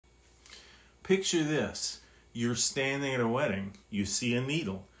Picture this. You're standing at a wedding. You see a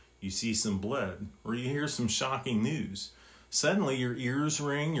needle. You see some blood, or you hear some shocking news. Suddenly your ears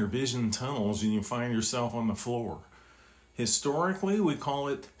ring, your vision tunnels, and you find yourself on the floor. Historically, we call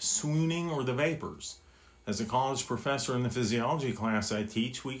it swooning or the vapors. As a college professor in the physiology class I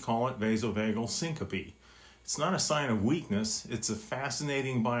teach, we call it vasovagal syncope. It's not a sign of weakness, it's a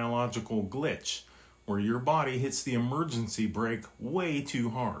fascinating biological glitch where your body hits the emergency brake way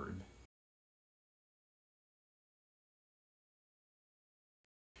too hard.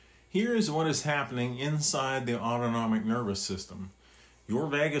 Here is what is happening inside the autonomic nervous system. Your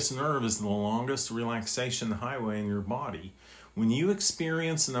vagus nerve is the longest relaxation highway in your body. When you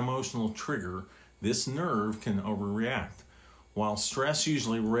experience an emotional trigger, this nerve can overreact. While stress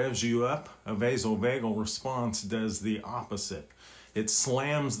usually revs you up, a vasovagal response does the opposite. It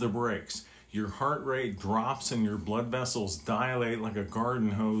slams the brakes. Your heart rate drops and your blood vessels dilate like a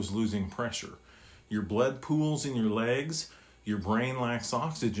garden hose losing pressure. Your blood pools in your legs. Your brain lacks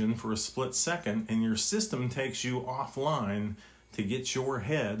oxygen for a split second, and your system takes you offline to get your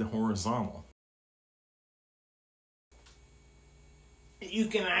head horizontal. You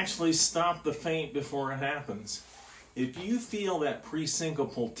can actually stop the faint before it happens. If you feel that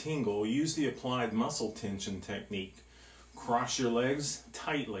pre-syncopal tingle, use the applied muscle tension technique. Cross your legs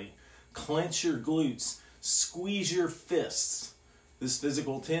tightly, clench your glutes, squeeze your fists. This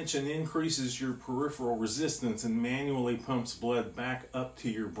physical tension increases your peripheral resistance and manually pumps blood back up to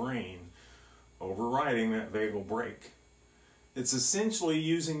your brain, overriding that vagal brake. It's essentially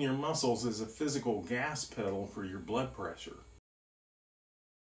using your muscles as a physical gas pedal for your blood pressure.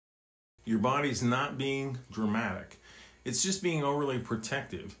 Your body's not being dramatic. It's just being overly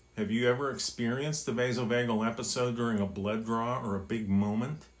protective. Have you ever experienced a vasovagal episode during a blood draw or a big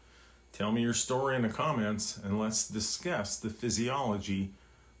moment? Tell me your story in the comments and let's discuss the physiology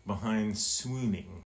behind swooning.